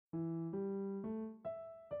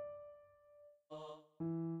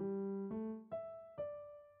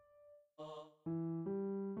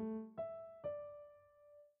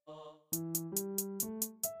The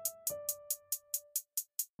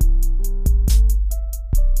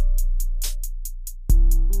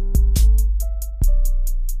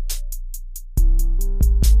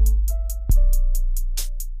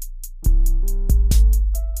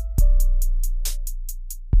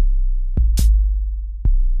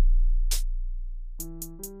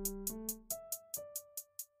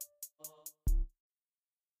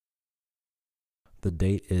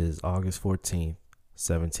date is August 14th,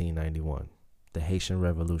 1791. The Haitian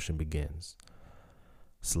Revolution begins.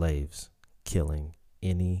 Slaves killing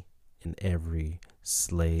any and every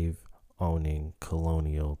slave-owning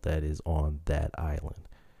colonial that is on that island.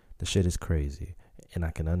 The shit is crazy, and I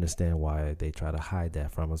can understand why they try to hide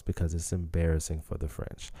that from us because it's embarrassing for the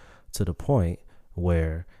French, to the point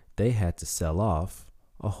where they had to sell off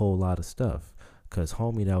a whole lot of stuff because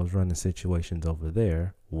homie that was running situations over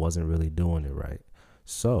there wasn't really doing it right.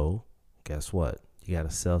 So, guess what? You got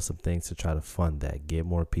to sell some things to try to fund that. Get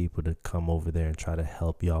more people to come over there and try to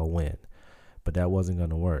help y'all win. But that wasn't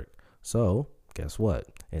going to work. So, guess what?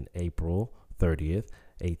 In April 30th,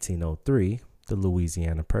 1803, the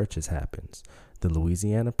Louisiana Purchase happens. The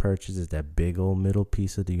Louisiana Purchase is that big old middle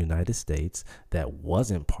piece of the United States that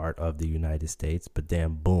wasn't part of the United States, but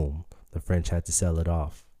then boom, the French had to sell it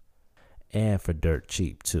off. And for dirt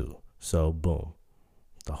cheap too. So boom,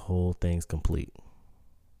 the whole thing's complete.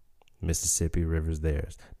 Mississippi River's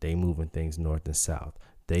theirs. They moving things north and south.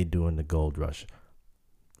 They doing the gold rush.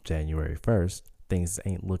 January 1st, things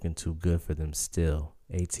ain't looking too good for them still.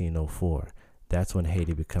 1804. That's when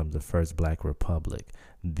Haiti becomes the first black republic.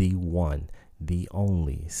 The one, the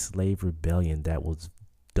only slave rebellion that was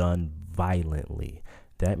done violently.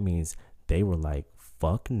 That means they were like,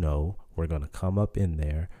 fuck no, we're going to come up in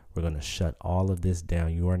there. We're going to shut all of this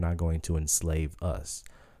down. You are not going to enslave us.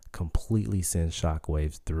 Completely sent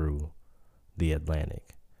shockwaves through the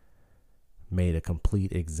Atlantic. Made a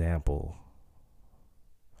complete example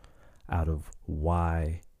out of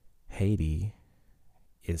why Haiti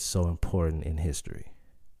is so important in history.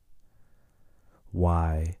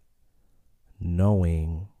 Why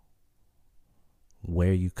knowing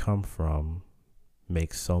where you come from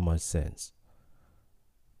makes so much sense.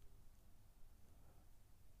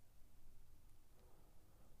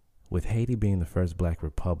 With Haiti being the first black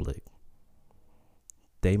republic,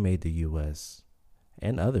 they made the U.S.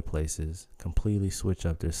 and other places completely switch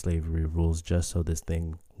up their slavery rules just so this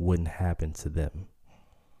thing wouldn't happen to them.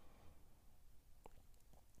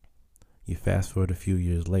 You fast forward a few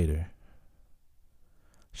years later,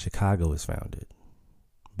 Chicago is founded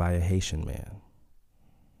by a Haitian man,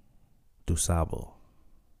 DuSable.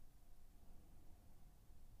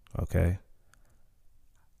 Okay?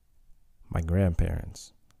 My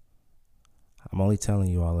grandparents. I'm only telling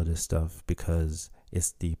you all of this stuff because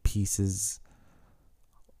it's the pieces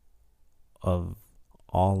of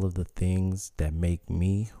all of the things that make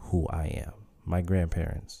me who I am. My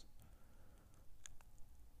grandparents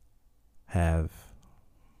have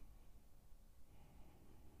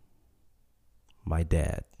my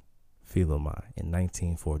dad, Philomai, in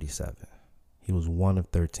 1947. He was one of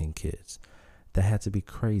 13 kids. That had to be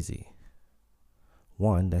crazy.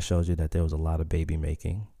 One, that shows you that there was a lot of baby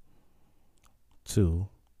making. Two,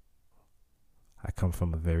 I come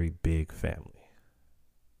from a very big family.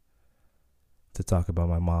 To talk about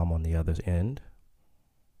my mom on the other end,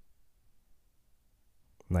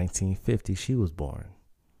 1950, she was born.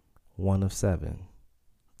 One of 7.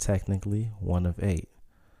 Technically, one of 8.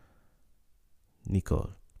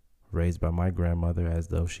 Nicole, raised by my grandmother as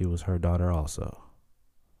though she was her daughter also.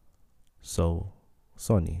 So,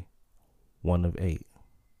 Sonny, one of 8.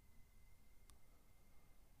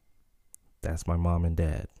 That's my mom and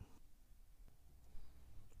dad.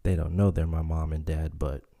 They don't know they're my mom and dad,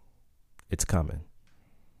 but it's coming.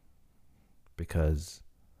 Because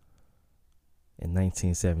in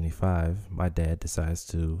 1975, my dad decides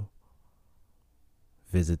to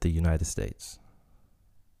visit the United States.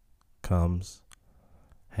 Comes,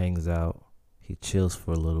 hangs out, he chills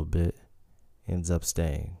for a little bit, ends up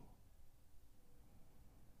staying.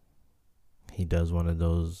 He does one of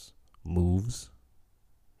those moves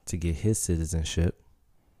to get his citizenship.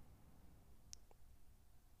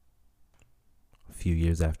 A few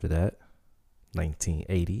years after that,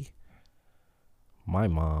 1980, my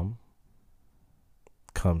mom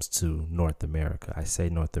comes to North America. I say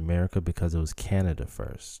North America because it was Canada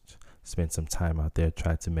first. Spent some time out there,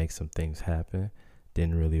 tried to make some things happen.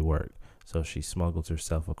 Didn't really work. So she smuggles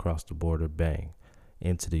herself across the border, bang,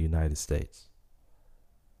 into the United States.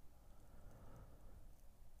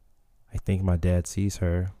 I think my dad sees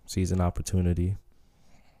an opportunity.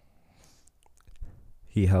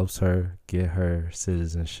 He helps her get her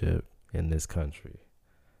citizenship, in this country.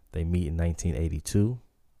 They meet in 1982.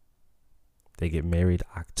 They get married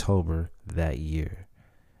October that year,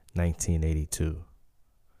 1982.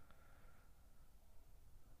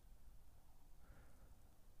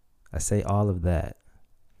 I say all of that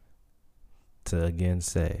to again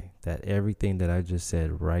say that everything that I just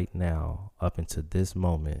said right now up until this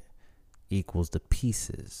moment equals the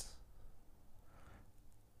pieces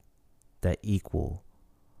that equal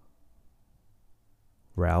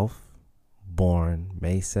Ralph, born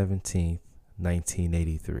May 17th,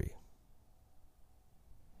 1983.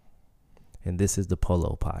 And this is the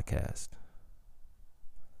Polo Podcast.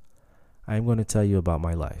 I'm going to tell you about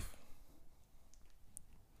my life.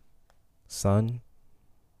 Son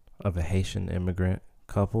of a Haitian immigrant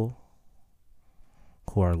couple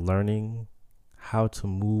who are learning how to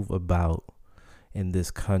move about in this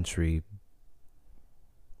country,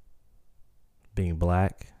 being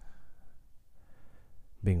black,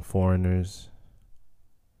 being foreigners,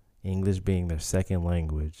 English being their second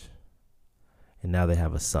language, and now they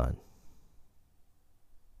have a son.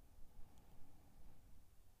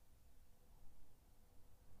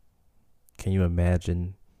 Can you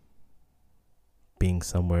imagine being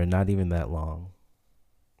somewhere not even that long?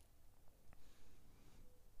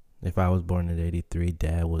 If I was born in 83,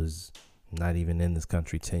 Dad was not even in this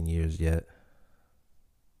country 10 years yet.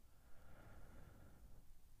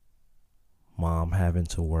 Mom having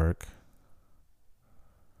to work.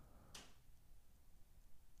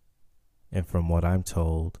 And from what I'm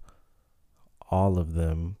told, all of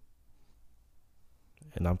them,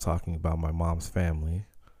 and I'm talking about my mom's family,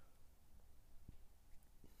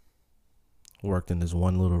 worked in this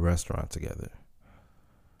one little restaurant together.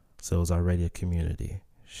 So it was already a community.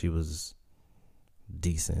 She was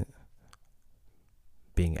decent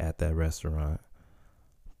being at that restaurant,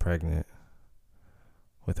 pregnant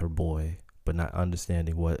with her boy, but not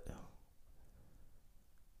understanding what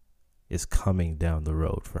is coming down the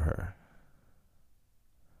road for her.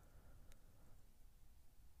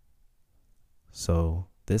 So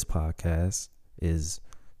this podcast is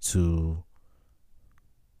to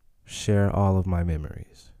share all of my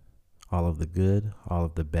memories, all of the good, all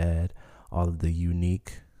of the bad, all of the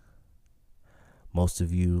unique. Most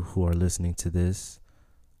of you who are listening to this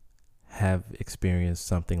have experienced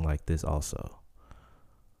something like this also.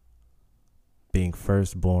 Being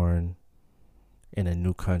firstborn in a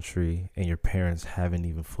new country and your parents haven't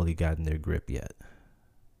even fully gotten their grip yet.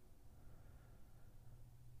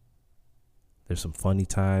 There's some funny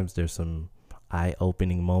times, there's some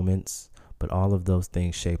eye-opening moments, but all of those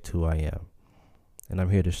things shaped who I am. And I'm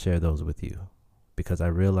here to share those with you because I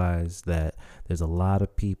realize that there's a lot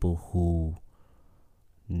of people who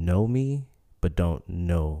know me but don't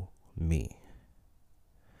know me.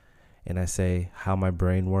 And I say how my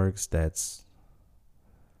brain works, that's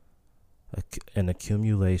an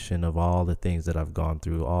accumulation of all the things that I've gone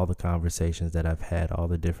through, all the conversations that I've had, all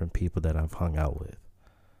the different people that I've hung out with.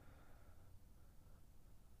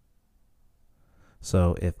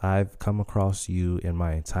 So if I've come across you in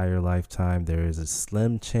my entire lifetime, there is a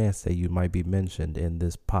slim chance that you might be mentioned in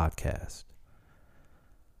this podcast.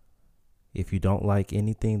 If you don't like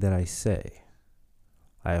anything that I say,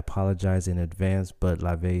 I apologize in advance, but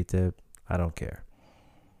la vérité, I don't care.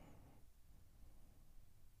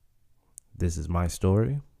 This is my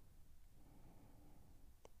story.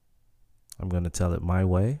 I'm going to tell it my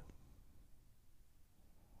way.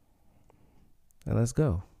 And let's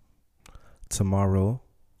go. Tomorrow,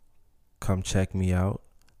 come check me out.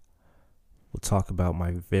 We'll talk about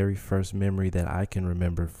my very first memory that I can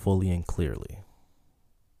remember fully and clearly.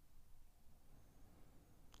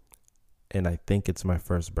 And I think it's my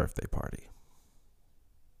first birthday party.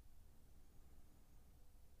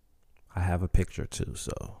 I have a picture too,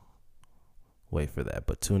 so wait for that.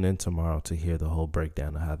 But tune in tomorrow to hear the whole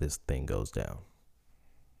breakdown of how this thing goes down.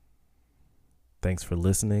 Thanks for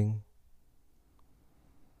listening.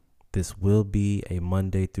 This will be a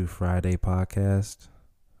Monday through Friday podcast.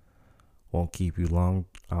 Won't keep you long.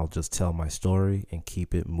 I'll just tell my story and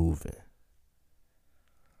keep it moving.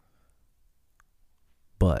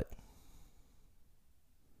 But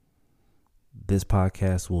this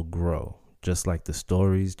podcast will grow, just like the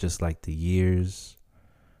stories, just like the years.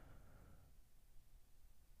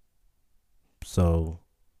 So,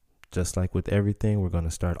 just like with everything, we're going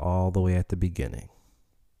to start all the way at the beginning.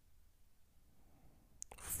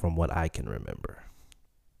 From what I can remember.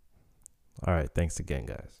 All right, thanks again,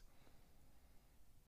 guys.